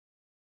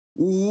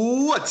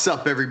What's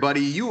up,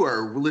 everybody? You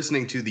are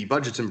listening to the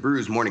Budgets and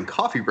Brews morning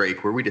coffee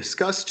break, where we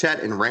discuss, chat,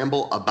 and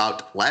ramble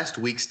about last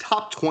week's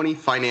top 20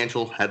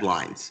 financial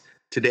headlines.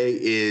 Today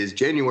is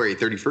January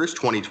 31st,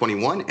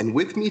 2021, and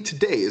with me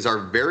today is our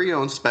very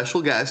own special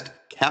guest,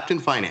 Captain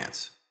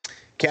Finance.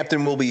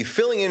 Captain will be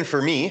filling in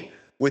for me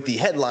with the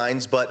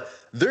headlines, but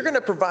they're going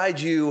to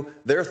provide you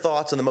their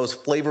thoughts on the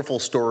most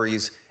flavorful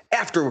stories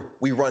after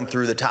we run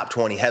through the top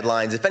 20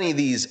 headlines. If any of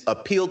these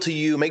appeal to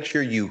you, make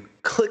sure you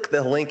click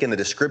the link in the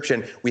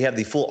description. We have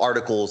the full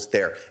articles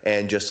there.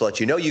 And just to let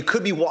you know, you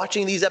could be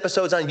watching these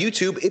episodes on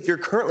YouTube if you're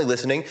currently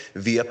listening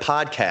via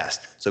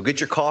podcast. So get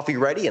your coffee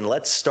ready and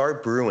let's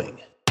start brewing.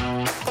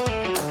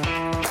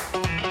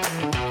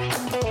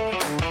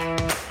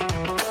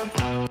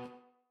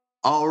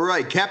 All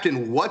right,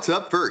 Captain, what's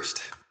up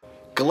first?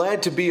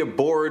 Glad to be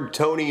aboard,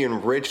 Tony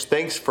and Rich.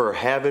 Thanks for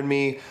having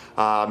me.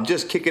 I'm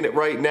just kicking it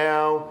right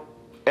now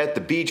at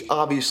the beach.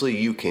 Obviously,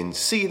 you can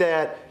see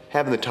that.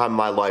 Having the time of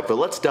my life, but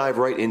let's dive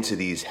right into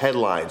these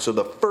headlines. So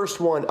the first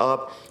one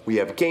up, we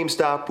have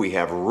GameStop, we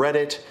have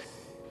Reddit,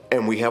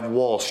 and we have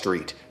Wall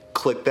Street.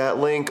 Click that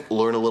link,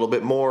 learn a little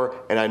bit more,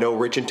 and I know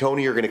Rich and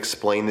Tony are going to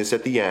explain this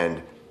at the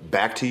end.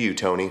 Back to you,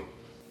 Tony.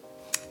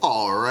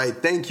 All right,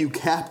 thank you,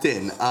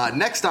 Captain.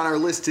 Next on our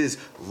list is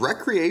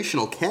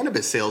recreational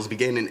cannabis sales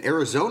began in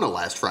Arizona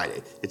last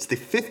Friday. It's the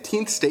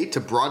 15th state to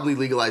broadly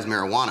legalize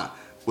marijuana.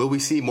 Will we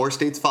see more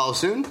states follow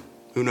soon?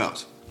 Who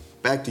knows?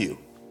 Back to you.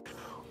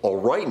 All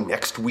right,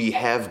 next we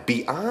have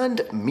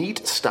Beyond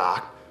Meat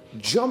stock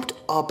jumped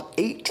up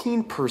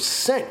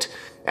 18%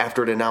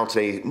 after it announced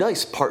a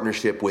nice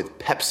partnership with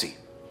Pepsi.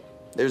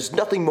 There's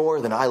nothing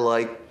more than I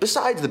like,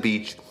 besides the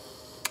beach,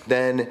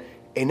 than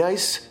a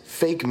nice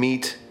fake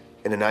meat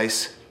and a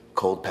nice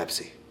cold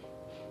Pepsi.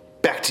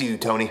 Back to you,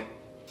 Tony.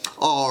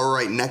 All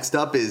right, next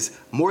up is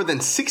more than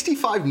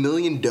 65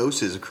 million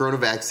doses of corona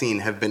vaccine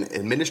have been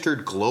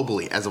administered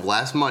globally as of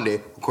last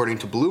Monday, according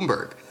to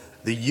Bloomberg.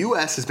 The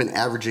U.S. has been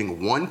averaging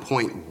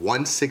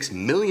 1.16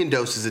 million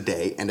doses a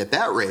day, and at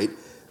that rate,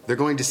 they're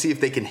going to see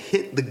if they can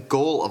hit the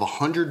goal of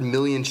 100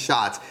 million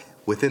shots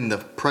within the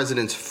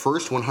president's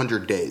first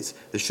 100 days.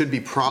 This should be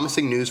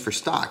promising news for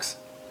stocks.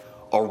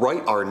 All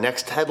right, our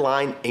next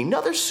headline,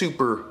 another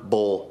Super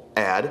Bowl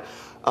ad.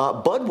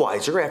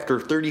 Budweiser,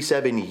 after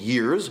 37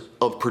 years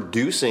of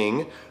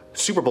producing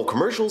Super Bowl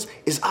commercials,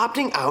 is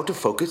opting out to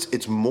focus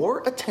its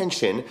more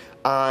attention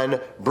on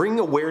bringing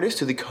awareness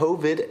to the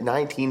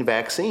COVID-19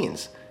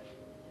 vaccines.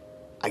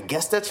 I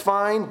guess that's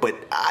fine, but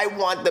I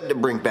want them to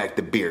bring back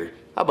the beer.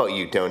 How about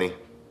you, Tony?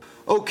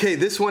 Okay,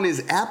 this one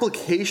is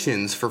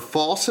applications for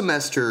fall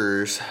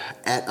semesters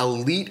at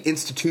elite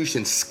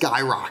institutions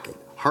skyrocket.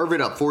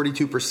 Harvard up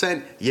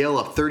 42%, Yale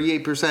up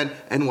 38%,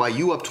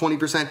 NYU up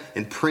 20%,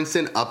 and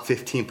Princeton up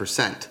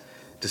 15%.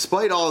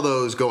 Despite all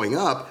those going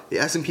up, the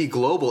S&P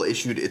Global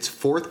issued its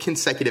fourth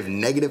consecutive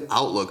negative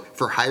outlook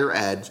for higher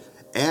ed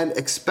and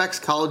expects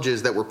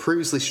colleges that were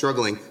previously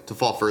struggling to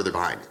fall further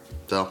behind.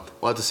 So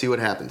we'll have to see what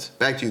happens.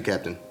 Back to you,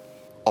 Captain.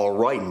 All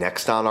right,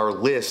 next on our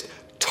list,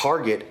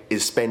 Target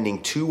is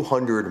spending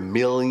 $200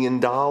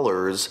 million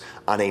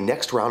on a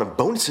next round of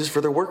bonuses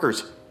for their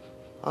workers.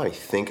 I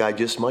think I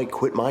just might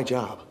quit my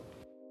job.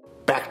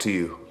 Back to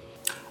you.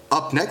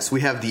 Up next,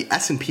 we have the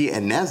S&P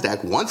and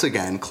NASDAQ once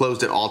again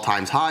closed at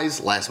all-time highs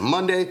last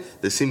Monday.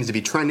 This seems to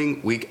be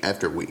trending week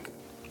after week.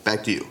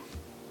 Back to you.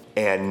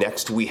 And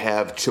next we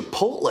have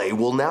Chipotle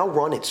will now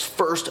run its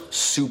first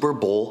Super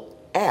Bowl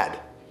ad.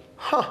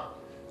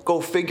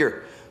 Go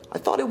figure. I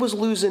thought it was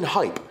losing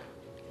hype.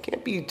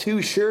 Can't be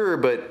too sure,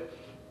 but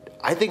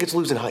I think it's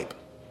losing hype.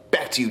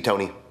 Back to you,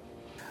 Tony.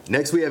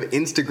 Next, we have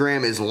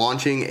Instagram is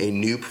launching a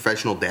new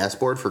professional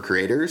dashboard for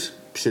creators.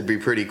 Should be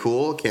pretty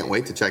cool. Can't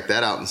wait to check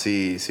that out and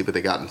see what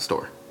they got in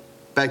store.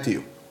 Back to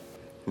you.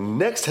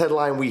 Next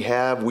headline we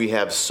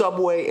have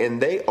Subway, and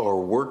they are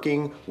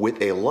working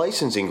with a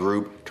licensing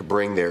group to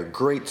bring their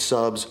great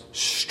subs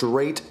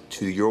straight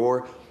to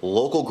your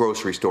local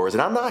grocery stores.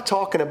 And I'm not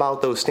talking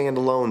about those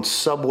standalone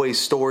Subway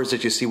stores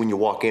that you see when you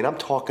walk in. I'm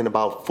talking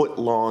about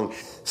foot-long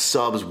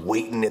subs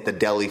waiting at the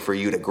deli for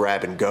you to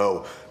grab and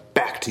go.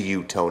 Back to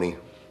you, Tony.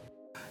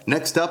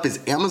 Next up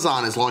is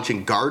Amazon is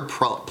launching Guard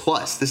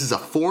Plus. This is a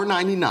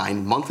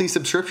 $4.99 monthly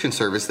subscription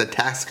service that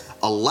tasks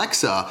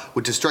Alexa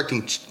with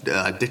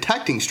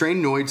detecting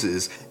strange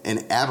noises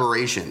and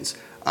aberrations.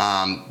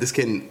 This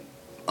can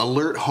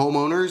alert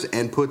homeowners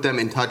and put them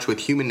in touch with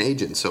human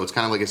agents. So it's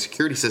kind of like a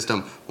security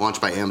system launched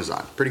by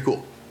Amazon. Pretty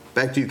cool.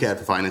 Back to you,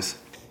 Captain Finance.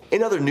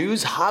 In other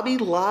news, Hobby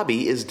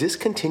Lobby is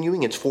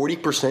discontinuing its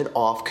 40%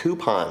 off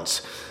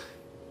coupons.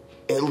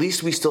 At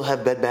least we still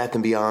have Bed Bath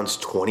 & Beyond's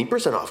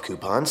 20% off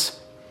coupons.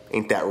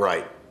 Ain't that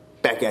right?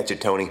 Back at you,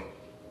 Tony.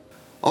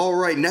 All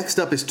right, next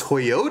up is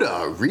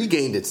Toyota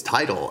regained its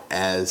title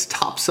as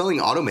top-selling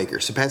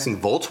automaker, surpassing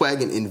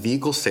Volkswagen in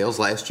vehicle sales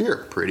last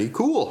year. Pretty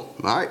cool.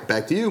 All right,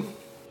 back to you.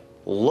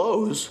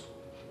 Lowe's,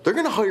 they're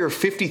going to hire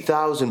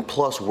 50,000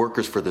 plus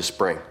workers for the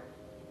spring.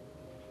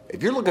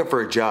 If you're looking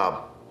for a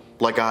job,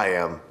 like I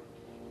am,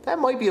 that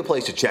might be a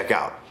place to check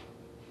out.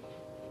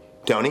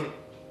 Tony?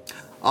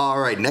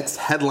 All right, next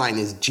headline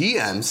is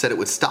GM said it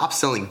would stop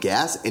selling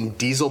gas and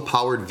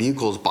diesel-powered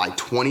vehicles by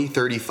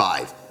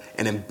 2035.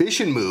 An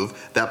ambition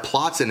move that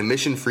plots an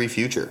emission-free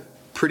future.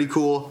 Pretty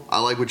cool. I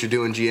like what you're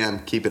doing,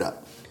 GM. Keep it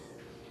up.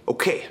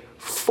 Okay,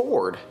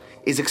 Ford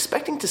is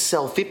expecting to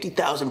sell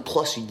 50,000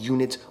 plus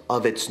units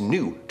of its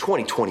new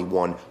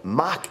 2021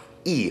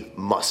 Mach-E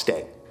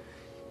Mustang.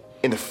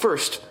 In the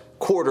first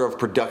quarter of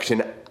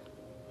production,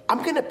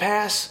 I'm going to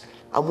pass.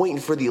 I'm waiting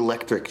for the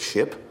electric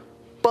ship.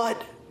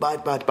 But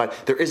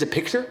there is a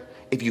picture.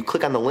 If you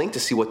click on the link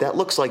to see what that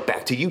looks like,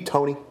 back to you,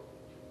 Tony.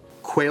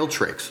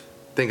 Quailtrix.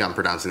 I think I'm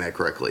pronouncing that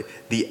correctly.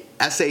 The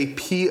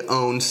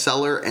SAP-owned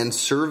seller and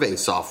survey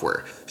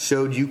software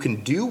showed you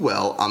can do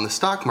well on the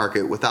stock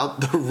market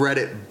without the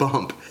Reddit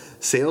bump.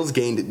 Sales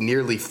gained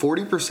nearly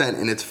 40%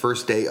 in its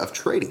first day of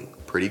trading.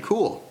 Pretty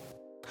cool.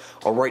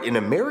 All right, and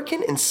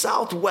American and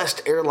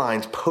Southwest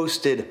Airlines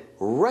posted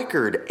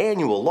record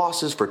annual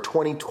losses for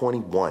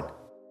 2021.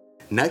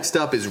 Next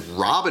up is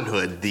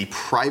Robinhood, the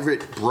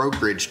private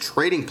brokerage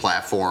trading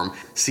platform,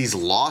 sees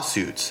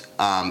lawsuits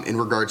in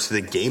regards to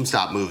the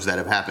GameStop moves that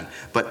have happened.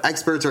 But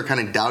experts are kind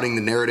of doubting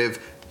the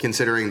narrative,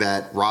 considering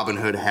that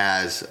Robinhood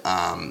has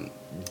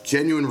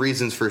genuine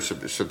reasons for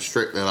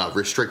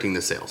restricting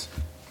the sales.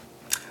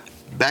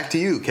 Back to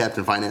you,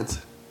 Captain Finance.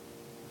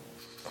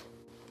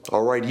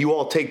 All right, you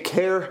all take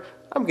care.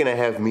 I'm going to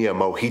have me a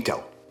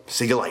mojito.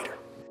 See you later.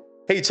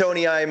 Hey,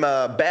 Tony, I'm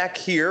back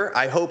here.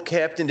 I hope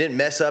Captain didn't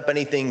mess up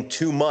anything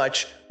too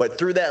much, but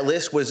through that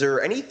list, was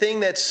there anything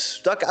that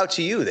stuck out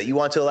to you that you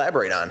want to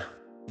elaborate on?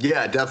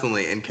 Yeah,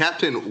 definitely. And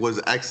Captain was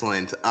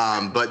excellent.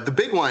 But the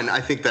big one I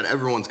think that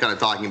everyone's kind of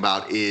talking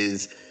about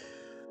is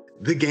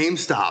the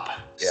GameStop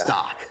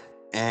stock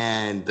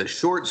and the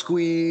short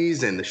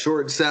squeeze and the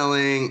short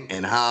selling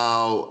and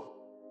how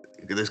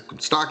this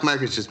stock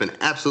market's just been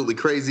absolutely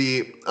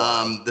crazy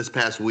this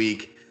past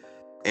week.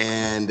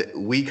 And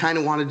we kind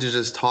of wanted to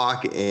just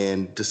talk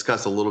and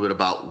discuss a little bit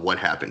about what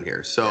happened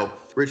here. So,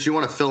 Rich, you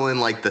want to fill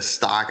in like the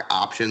stock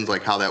options,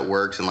 like how that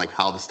works and like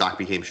how the stock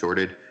became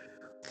shorted?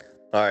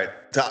 All right.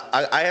 So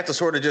I have to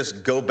sort of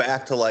just go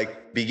back to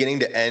like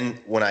beginning to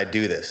end when I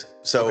do this.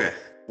 So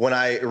when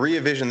I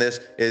re-envision this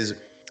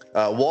is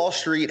Wall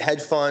Street,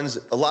 hedge funds,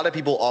 a lot of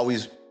people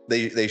always,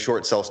 they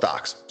short sell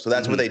stocks. So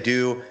that's what they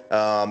do.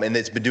 And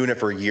it's been doing it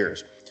for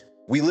years.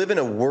 We live in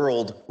a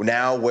world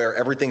now where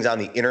everything's on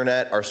the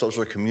internet, our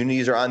social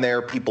communities are on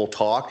there, people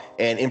talk,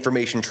 and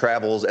information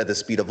travels at the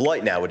speed of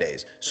light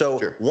nowadays.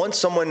 So once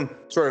someone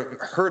sort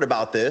of heard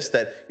about this,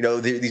 that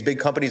these big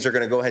companies are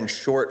going to go ahead and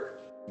short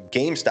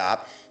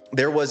GameStop,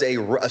 there was a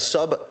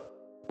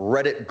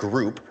subreddit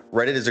group.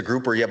 Reddit is a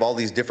group where you have all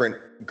these different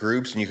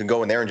groups, and you can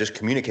go in there and just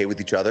communicate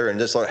with each other and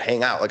just sort of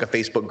hang out, like a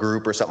Facebook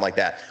group or something like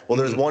that. Well,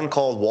 there's one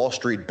called Wall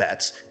Street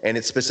Bets, and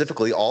it's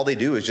specifically all they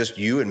do is just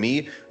you and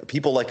me,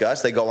 people like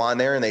us. They go on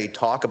there and they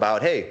talk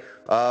about, hey,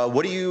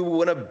 what do you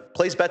want to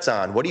place bets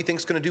on? What do you think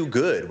is going to do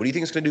good? What do you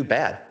think is going to do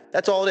bad?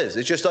 That's all it is.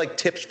 It's just like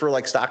tips for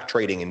like stock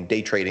trading and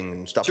day trading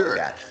and stuff like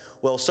that.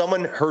 Well,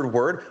 someone heard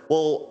word.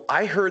 Well,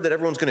 I heard that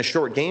everyone's going to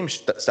short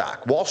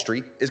GameStop. Wall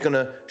Street is going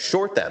to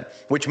short them,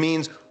 which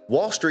means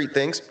Wall Street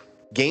thinks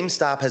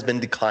GameStop has been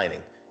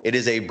declining. It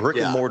is a brick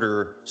and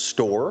mortar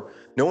store.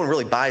 No one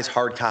really buys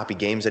hard copy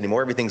games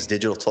anymore. Everything's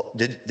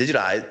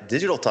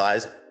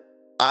digitalized.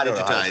 I don't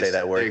know how to say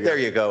that word. There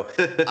you go.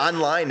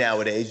 Online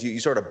nowadays,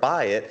 you sort of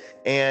buy it,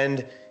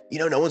 and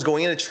no one's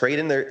going in to trade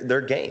in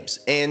their games.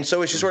 And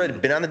so it's just sort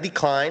of been on the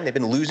decline. They've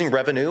been losing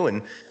revenue,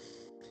 and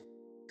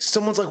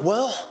someone's like,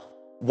 well,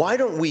 why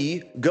don't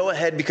we go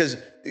ahead, because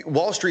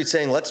Wall Street's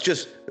saying,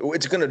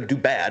 it's going to do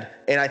bad.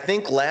 And I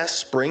think last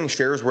spring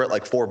shares were at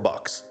like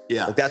 $4.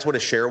 Yeah. Like that's what a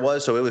share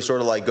was. So it was sort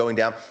of like going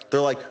down.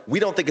 They're like, we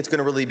don't think it's going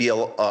to really be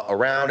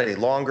around any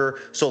longer.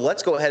 So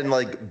let's go ahead and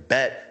like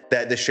bet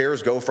that the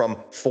shares go from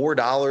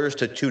 $4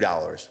 to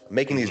 $2. I'm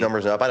making these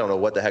numbers up. I don't know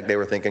what the heck they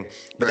were thinking,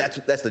 but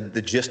that's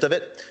the gist of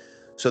it.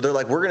 So they're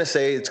like, we're going to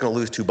say it's going to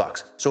lose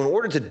 $2. So in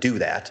order to do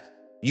that,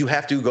 you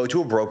have to go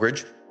to a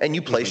brokerage and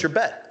you place your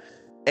bet.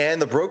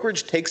 And the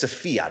brokerage takes a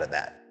fee out of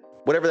that.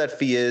 Whatever that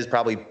fee is,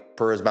 probably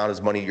per amount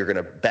of money you're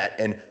going to bet.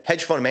 And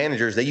hedge fund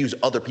managers, they use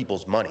other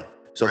people's money.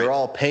 So they're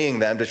all paying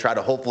them to try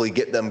to hopefully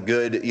get them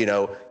good,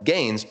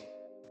 gains.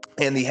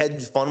 And the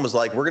hedge fund was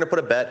like, we're going to put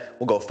a bet.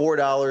 We'll go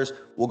 $4.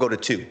 We'll go to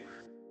 $2.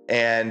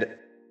 And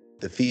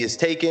the fee is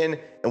taken.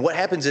 And what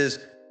happens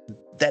is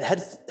that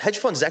hedge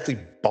fund is actually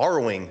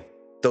borrowing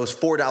those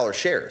 $4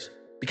 shares,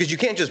 because you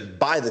can't just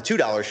buy the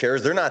 $2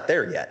 shares. They're not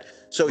there yet.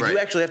 So you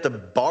actually have to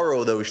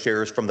borrow those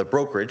shares from the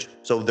brokerage.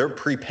 So they're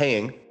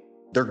prepaying,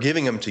 they're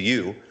giving them to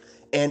you.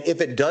 And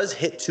if it does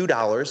hit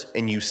 $2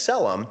 and you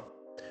sell them,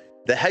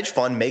 the hedge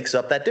fund makes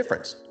up that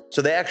difference.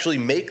 So they actually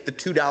make the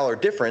 $2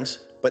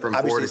 difference, but from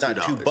obviously it's not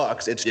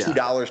 $2. It's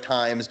 $2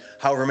 times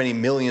however many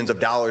millions of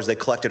dollars they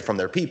collected from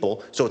their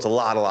people. So it's a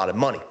lot of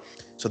money.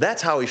 So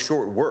that's how a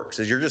short works,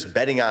 is you're just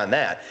betting on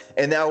that.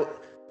 And now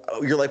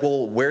you're like,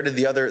 well, where did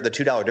the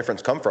 $2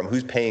 difference come from?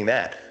 Who's paying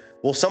that?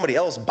 Well, somebody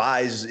else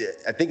buys,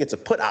 I think it's a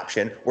put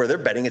option where they're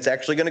betting it's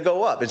actually going to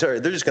go up. They're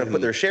just going to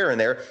put their share in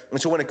there.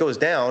 And so when it goes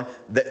down,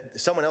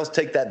 someone else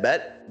take that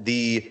bet,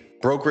 the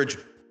brokerage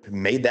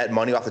made that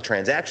money off the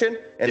transaction,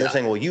 and they're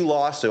saying, well, you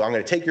lost, so I'm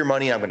going to take your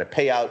money and I'm going to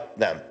pay out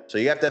them. So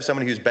you have to have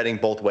somebody who's betting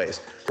both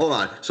ways. Hold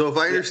on. So if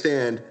I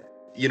understand,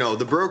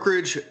 the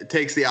brokerage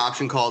takes the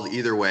option calls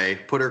either way,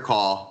 put or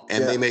call,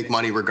 and they make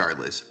money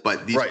regardless.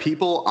 But these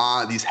people,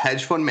 these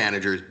hedge fund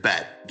managers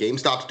bet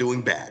GameStop's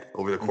doing bad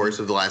over the course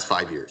of the last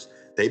 5 years.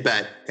 They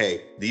bet,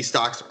 hey, these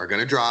stocks are going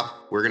to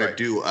drop. We're going to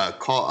do a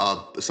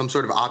call, some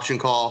sort of option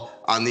call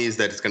on these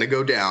that it's going to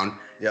go down.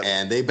 Yep.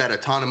 And they bet a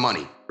ton of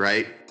money,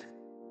 right?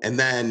 And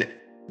then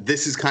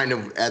this is kind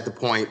of at the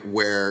point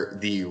where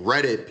the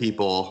Reddit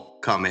people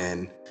come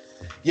in.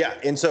 Yeah,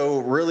 and so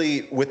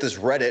really with this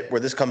Reddit, where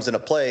this comes into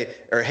play,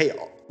 or hey,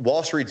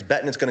 Wall Street's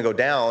betting it's going to go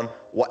down,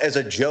 as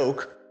a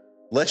joke,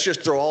 let's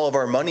just throw all of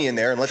our money in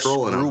there and let's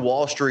screw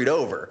Wall Street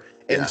over.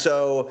 And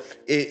so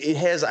it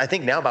has, I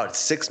think now about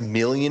 6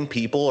 million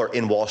people are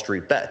in Wall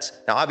Street bets.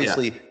 Now,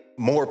 obviously,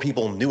 more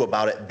people knew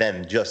about it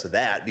than just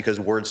that because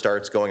word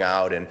starts going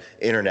out and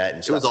internet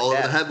and stuff. It was all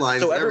over the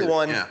headlines. So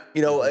everyone,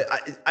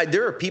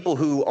 there are people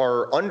who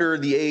are under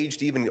the age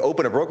to even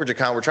open a brokerage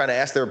account. We're trying to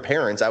ask their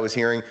parents, I was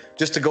hearing,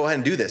 just to go ahead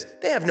and do this.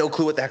 They have no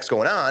clue what the heck's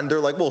going on. They're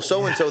like, well,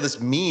 so-and-so,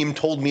 this meme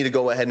told me to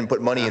go ahead and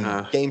put money in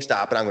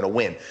GameStop and I'm going to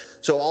win.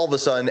 So all of a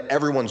sudden,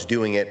 everyone's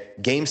doing it.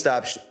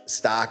 GameStop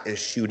stock is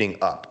shooting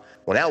up.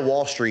 Well, now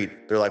Wall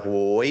Street, they're like,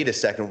 well, wait a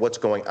second, what's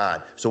going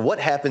on? So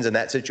what happens in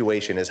that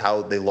situation is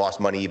how they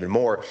lost money even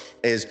more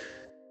is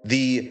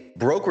the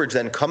brokerage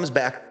then comes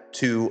back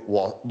to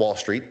Wall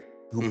Street,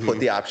 who put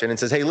the option and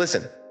says, hey,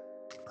 listen,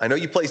 I know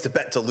you placed a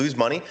bet to lose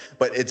money,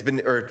 but the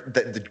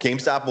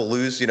GameStop will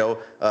lose,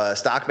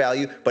 stock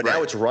value, but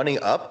now it's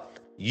running up.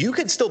 You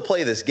can still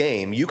play this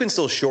game. You can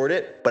still short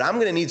it, but I'm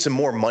going to need some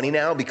more money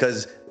now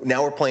because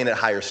now we're playing at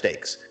higher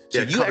stakes.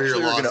 So you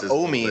actually are going to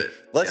owe me,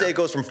 let's say it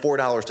goes from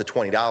 $4 to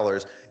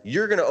 $20.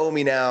 You're going to owe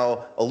me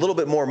now a little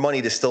bit more money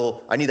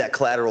I need that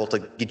collateral to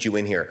get you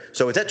in here.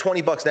 So it's at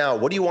 $20 now.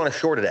 What do you want to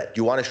short it at?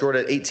 Do you want to short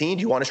it at 18?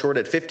 Do you want to short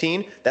it at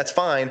 15? That's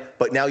fine.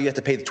 But now you have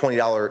to pay the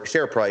 $20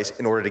 share price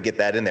in order to get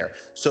that in there.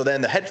 So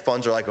then the hedge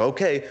funds are like,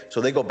 okay. So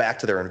they go back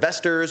to their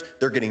investors.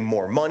 They're getting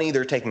more money.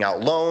 They're taking out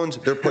loans.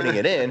 They're putting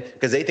it in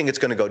because they think it's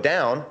going to go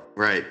down.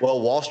 Right.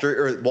 Well, Wall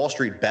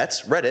Street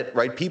bets, Reddit,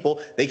 right?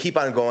 People, they keep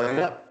on going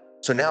up.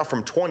 So now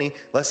from 20,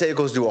 let's say it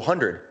goes to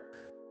 100.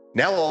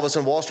 Now all of a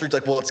sudden Wall Street's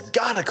like, well, it's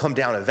got to come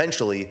down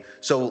eventually.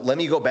 So let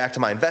me go back to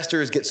my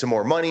investors, get some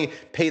more money,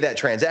 pay that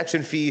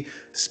transaction fee,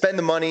 spend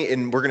the money,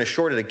 and we're going to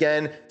short it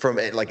again from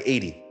like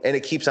 80. And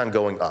it keeps on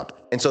going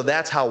up. And so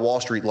that's how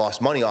Wall Street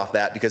lost money off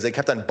that because they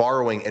kept on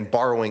borrowing and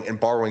borrowing and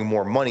borrowing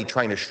more money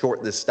trying to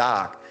short this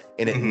stock.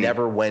 And it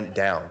never went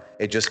down.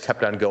 It just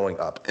kept on going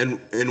up.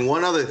 And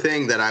one other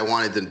thing that I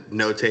wanted to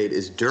notate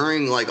is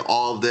during like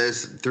all of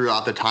this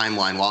throughout the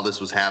timeline while this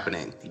was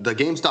happening, the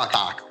GameStop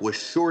stock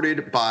was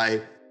shorted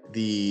by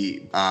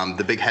the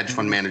big hedge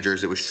fund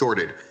managers. It was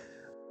shorted.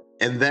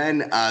 And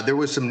then there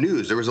was some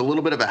news. There was a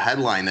little bit of a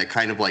headline that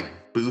kind of like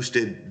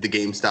boosted the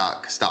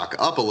GameStop stock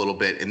up a little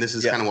bit. And this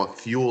is kind of what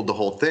fueled the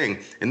whole thing.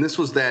 And this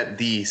was that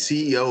the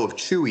CEO of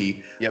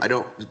Chewy, I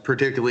don't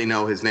particularly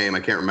know his name. I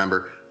can't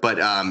remember.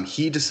 But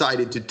he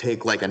decided to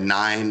take like a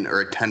 9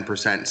 or a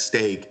 10%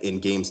 stake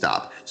in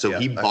GameStop. So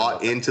he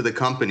bought into the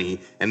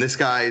company. And this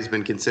guy has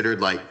been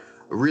considered like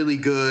a really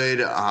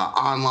good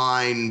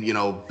online,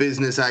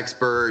 business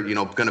expert,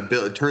 going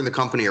to turn the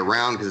company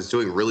around because it's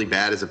doing really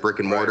bad as a brick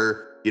and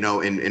mortar.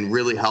 And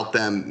really help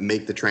them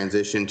make the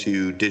transition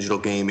to digital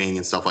gaming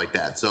and stuff like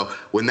that. So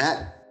when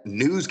that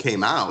news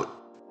came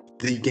out,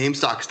 the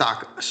GameStop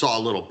stock saw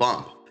a little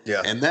bump.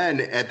 Yeah. And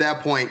then at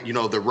that point, the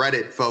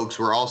Reddit folks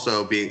were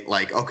also being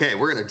like, okay,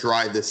 we're going to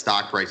drive this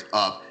stock price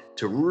up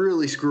to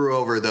really screw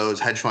over those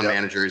hedge fund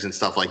managers and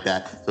stuff like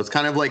that. So it's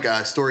kind of like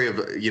a story of,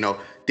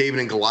 David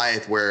and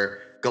Goliath,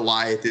 where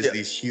Goliath is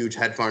these huge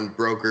hedge fund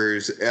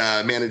brokers,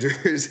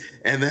 managers,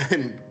 and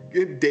then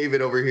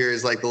David over here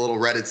is like the little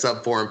Reddit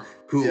subform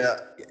who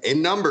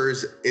in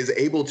numbers is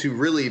able to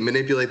really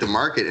manipulate the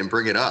market and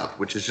bring it up,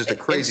 which is just a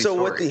crazy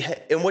story.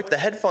 What the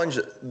hedge fund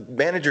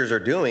managers are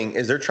doing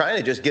is they're trying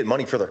to just get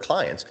money for their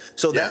clients.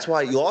 So that's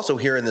why you also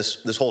hear in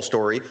this whole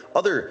story,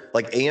 other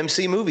like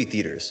AMC movie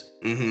theaters.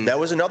 That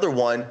was another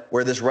one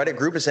where this Reddit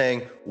group is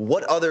saying,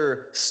 what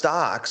other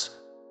stocks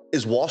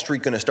is Wall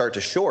Street going to start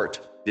to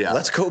short? Yeah.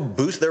 Let's go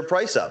boost their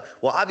price up.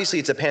 Well, obviously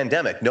it's a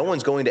pandemic. No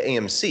one's going to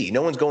AMC.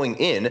 No one's going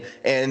in,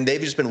 and they've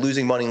just been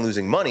losing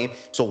money.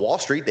 So Wall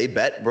Street, they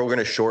bet we're going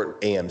to short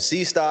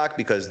AMC stock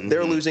because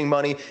they're losing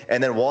money.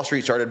 And then Wall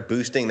Street started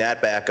boosting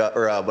that back up,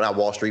 or not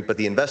Wall Street, but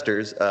the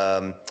investors,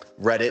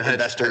 Reddit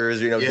investors,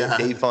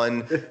 day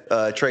fund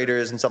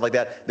traders and stuff like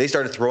that. They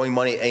started throwing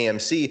money at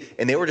AMC,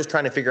 and they were just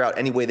trying to figure out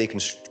any way they can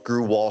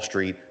screw Wall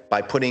Street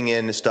by putting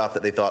in stuff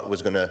that they thought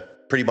was going to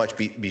pretty much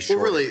be short.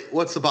 Well, really,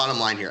 what's the bottom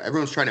line here?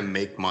 Everyone's trying to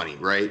make money,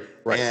 right?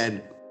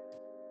 And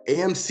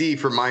AMC,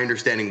 from my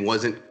understanding,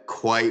 wasn't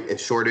quite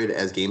as shorted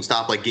as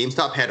GameStop. Like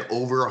GameStop had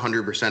over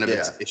 100% of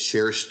its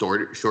shares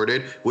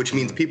shorted, which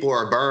means people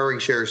are borrowing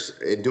shares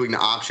and doing the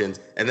options,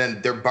 and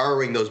then they're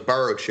borrowing those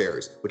borrowed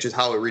shares, which is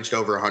how it reached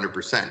over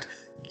 100%.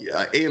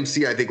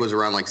 AMC, I think, was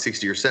around like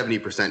 60 or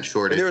 70%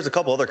 shorted. And there was a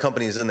couple other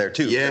companies in there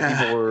too that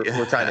people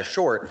were trying to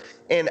short.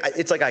 And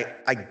it's like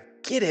I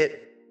get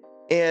it.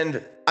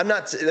 And I'm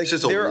not like,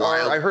 just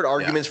I heard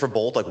arguments for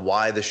both, like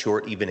why the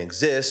short even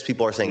exists.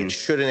 People are saying it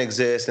shouldn't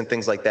exist and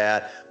things like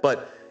that.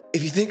 But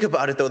if you think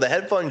about it, though, the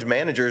hedge fund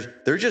managers,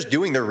 they're just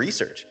doing their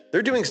research.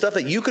 They're doing stuff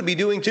that you could be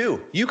doing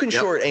too. You can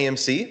short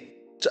AMC.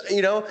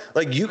 You know,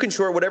 like you can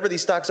short whatever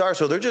these stocks are.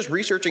 So they're just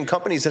researching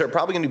companies that are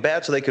probably going to be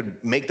bad so they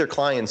could make their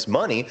clients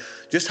money,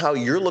 just how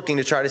you're looking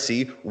to try to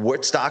see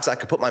what stocks I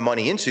could put my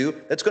money into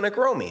that's going to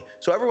grow me.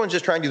 So everyone's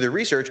just trying to do their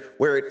research,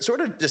 where it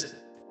sort of just,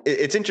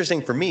 it's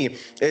interesting for me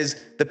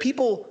is the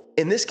people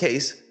in this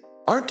case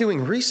aren't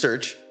doing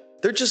research.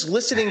 They're just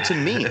listening to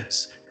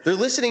memes. They're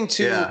listening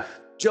to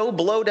Joe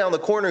Blow down the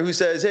corner who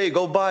says, hey,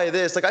 go buy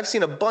this. Like I've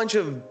seen a bunch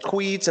of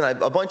tweets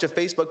and a bunch of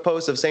Facebook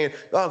posts of saying,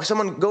 oh,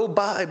 someone go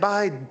buy.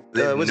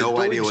 They have no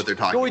idea what they're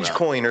talking about.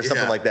 Dogecoin or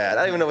something like that.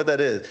 I don't even know what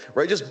that is,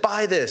 right? Just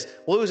buy this.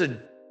 Well, it was a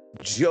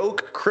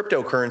joke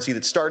cryptocurrency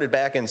that started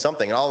back in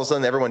something, and all of a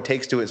sudden everyone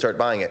takes to it and start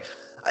buying it.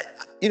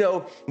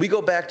 We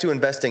go back to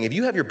investing. If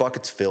you have your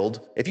buckets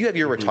filled, if you have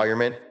your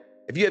retirement,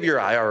 if you have your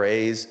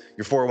IRAs,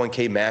 your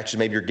 401k matches,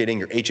 maybe you're getting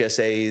your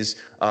HSAs,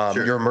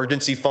 your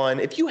emergency fund,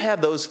 if you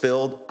have those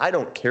filled, I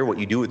don't care what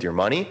you do with your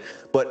money.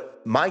 But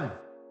my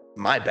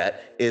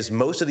bet is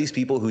most of these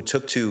people who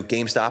took to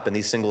GameStop and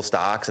these single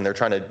stocks and they're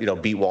trying to,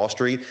 beat Wall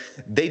Street,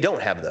 they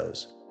don't have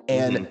those.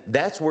 And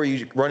that's where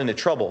you run into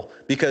trouble,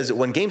 because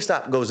when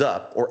GameStop goes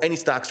up or any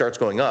stock starts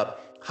going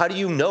up, how do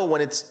you know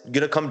when it's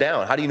going to come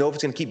down? How do you know if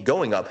it's going to keep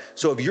going up?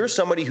 So if you're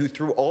somebody who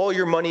threw all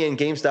your money in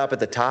GameStop at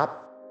the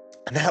top,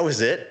 and that was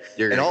it,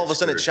 and all of a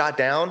sudden it shot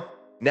down,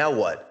 now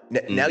what?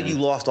 Now you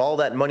lost all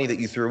that money that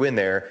you threw in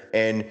there,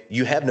 and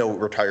you have no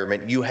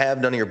retirement. You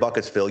have none of your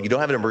buckets filled. You don't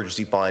have an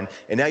emergency fund,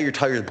 and now your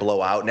tires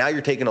blow out. Now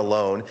you're taking a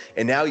loan,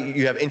 and now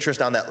you have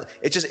interest on that.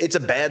 It's a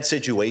bad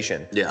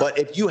situation. Yeah. But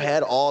if you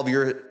had all of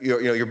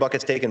your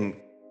buckets taken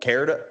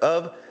care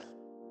of,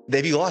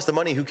 if you lost the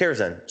money, who cares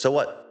then? So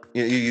what?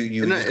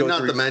 You not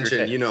to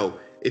mention,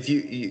 if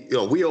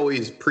we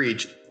always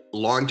preach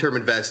long-term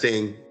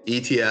investing,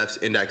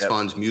 ETFs, index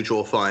funds,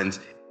 mutual funds.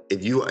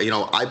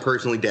 If I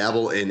personally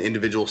dabble in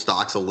individual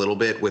stocks a little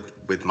bit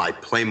with my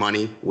play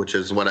money, which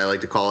is what I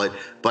like to call it.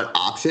 But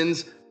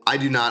options, I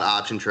do not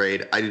option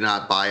trade. I do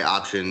not buy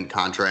option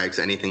contracts,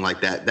 anything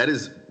like that. That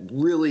is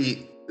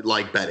really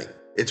like betting.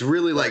 It's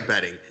really like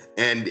betting.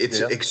 And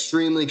it's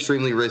extremely,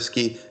 extremely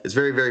risky. It's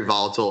very, very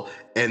volatile.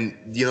 And,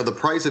 the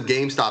price of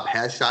GameStop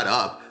has shot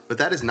up, but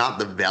that is not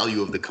the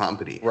value of the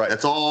company. Right.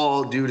 That's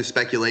all due to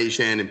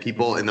speculation and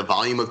people and the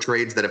volume of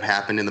trades that have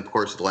happened in the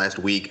course of the last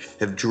week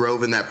have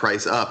driven that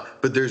price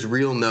up. But there's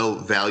no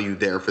value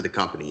there for the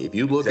company. If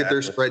you look at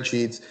their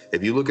spreadsheets,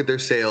 if you look at their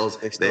sales,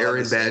 they're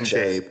in bad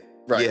shape.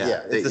 Right.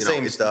 Yeah. It's the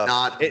same stuff.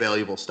 It's not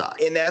valuable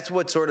stock. And that's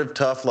what's sort of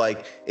tough.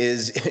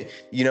 Is,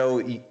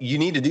 you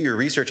need to do your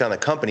research on the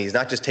companies,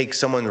 not just take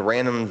someone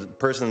random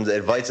person's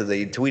advice that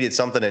they tweeted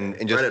something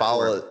and just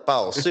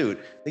follow suit.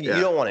 You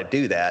don't want to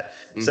do that.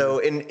 So,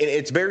 and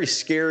it's very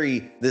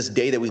scary this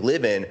day that we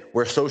live in,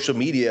 where social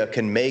media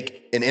can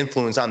make an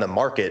influence on the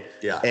market.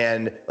 Yeah.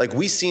 And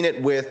we've seen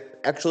it with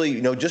actually,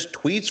 just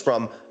tweets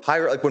from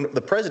higher, like when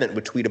the president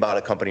would tweet about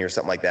a company or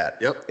something like that.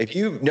 Yep. If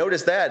you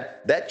notice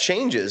that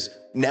changes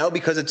now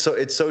because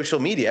it's social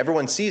media.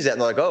 Everyone sees that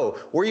and they're like, oh,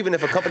 or even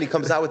if a company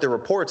comes out with their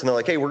reports and they're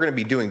like, hey, we're going to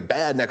be doing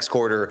bad next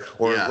quarter,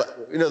 or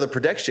the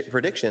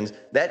predictions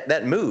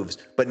that moves.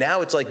 But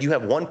now it's like you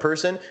have one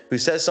person who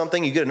says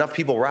something, you get enough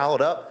people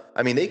riled up.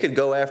 I mean, they could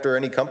go after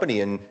any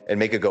company and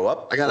make it go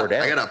up or down.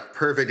 I got a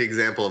perfect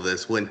example of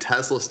this. When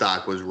Tesla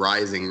stock was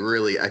rising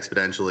really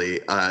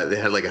exponentially, they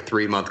had like a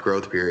 3-month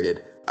growth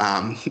period.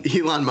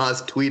 Elon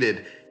Musk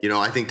tweeted,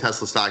 I think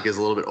Tesla stock is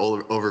a little bit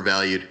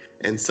overvalued.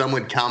 And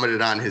someone commented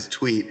on his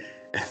tweet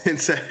and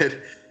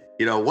said,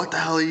 what the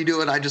hell are you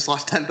doing? I just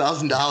lost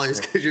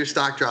 $10,000 because your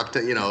stock dropped to,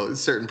 a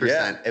certain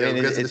percent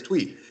because of this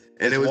tweet.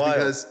 And it was wild.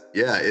 Because,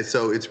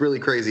 it's really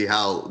crazy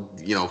how,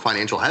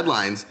 financial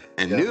headlines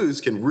and news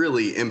can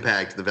really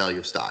impact the value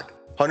of stock.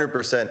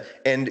 100%.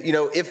 And,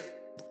 if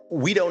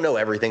we don't know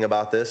everything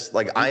about this,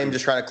 I am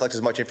just trying to collect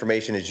as much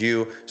information as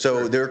you.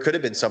 So there could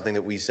have been something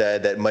that we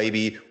said that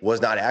maybe was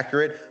not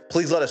accurate.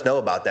 Please let us know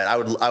about that. I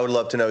would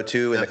love to know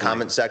too in the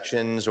comment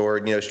sections,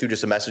 or shoot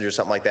us a message or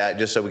something like that,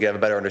 just so we can have a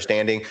better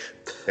understanding.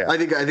 Yeah. I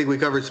think we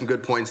covered some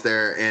good points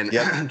there. And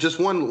just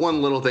one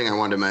little thing I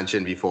wanted to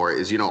mention before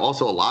is,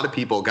 also a lot of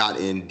people got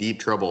in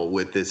deep trouble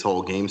with this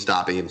whole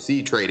GameStop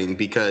AMC trading,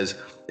 because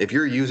if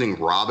you're using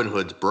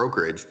Robinhood's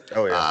brokerage,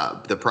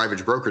 the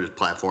private brokerage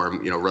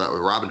platform,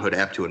 Robinhood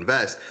app to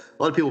invest,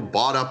 a lot of people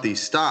bought up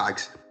these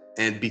stocks.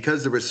 And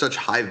because there was such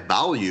high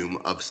volume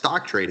of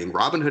stock trading,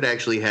 Robinhood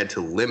actually had to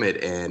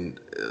limit and,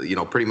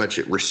 pretty much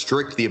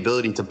restrict the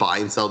ability to buy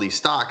and sell these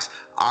stocks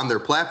on their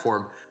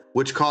platform,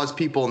 which caused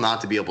people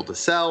not to be able to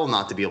sell,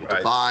 not to be able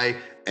to buy.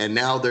 And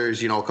now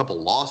there's, a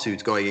couple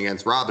lawsuits going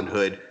against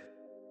Robinhood.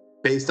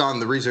 Based on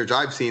the research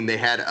I've seen, they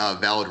had a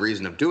valid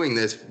reason of doing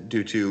this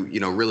due to,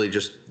 really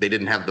just they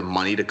didn't have the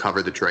money to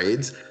cover the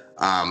trades.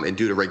 And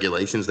due to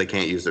regulations, they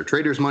can't use their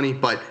traders' money.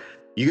 But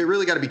you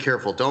really got to be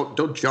careful.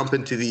 Don't jump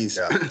into these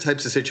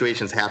types of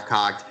situations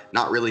half-cocked,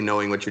 not really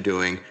knowing what you're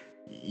doing.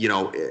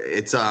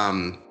 It's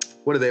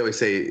what do they always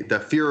say? The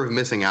fear of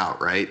missing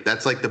out, right?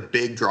 That's like the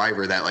big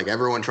driver that like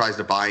everyone tries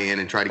to buy in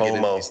and try to get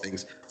into these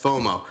things.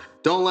 FOMO.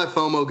 Don't let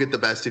FOMO get the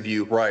best of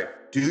you. Right.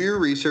 Do your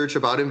research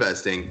about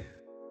investing.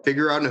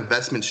 Figure out an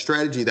investment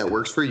strategy that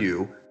works for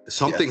you.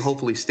 Something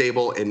hopefully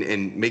stable,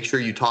 and make sure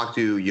you talk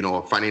to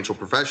a financial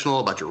professional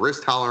about your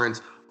risk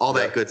tolerance, all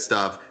that good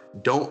stuff.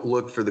 Don't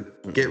look for the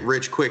get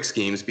rich quick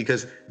schemes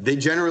because they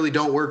generally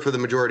don't work for the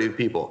majority of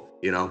people.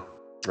 You're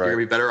gonna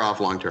be better off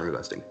long-term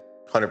investing.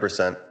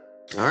 100%.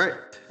 All right.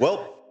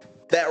 Well,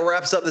 that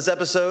wraps up this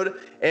episode,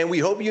 and we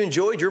hope you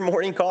enjoyed your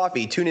morning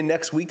coffee. Tune in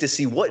next week to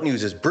see what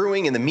news is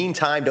brewing. In the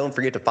meantime, don't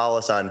forget to follow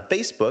us on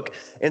Facebook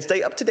and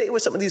stay up to date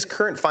with some of these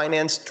current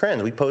finance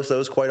trends. We post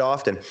those quite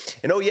often.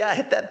 And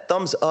hit that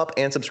thumbs up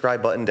and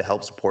subscribe button to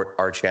help support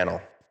our channel.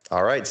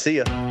 All right, see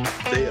ya.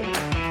 See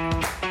ya.